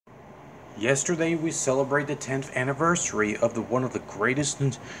Yesterday we celebrated the 10th anniversary of one of the greatest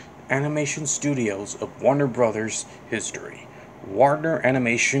animation studios of Warner Brothers history, Warner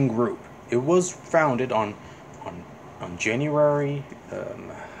Animation Group. It was founded on, on January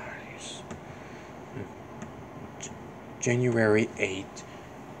January 8th,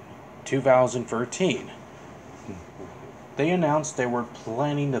 2013. They announced they were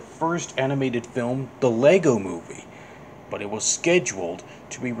planning the first animated film, The Lego Movie, but it was scheduled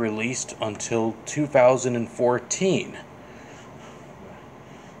to be released until 2014.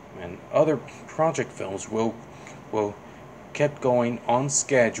 And other project films will kept going on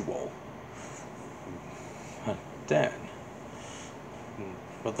schedule. Then,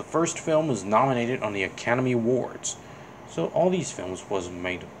 but the first film was nominated on the Academy Awards, so all these films was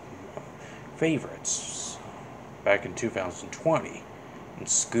made favorites back in 2020. And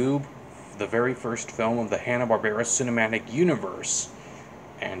Scoob, the very first film of the Hanna-Barbera Cinematic Universe,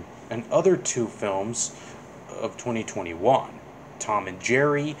 and other two films of 2021. Tom and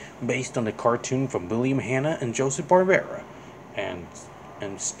Jerry, based on the cartoon from William Hanna and Joseph Barbera, and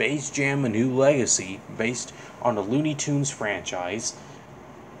Space Jam: A New Legacy, based on the Looney Tunes franchise,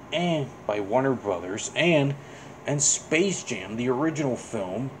 and by Warner Brothers, and Space Jam, the original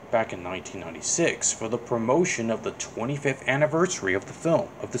film, back in 1996, for the promotion of the 25th anniversary of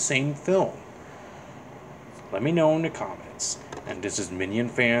the same film. Let me know in the comments. And this is Minion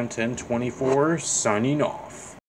Fan 1024 signing off.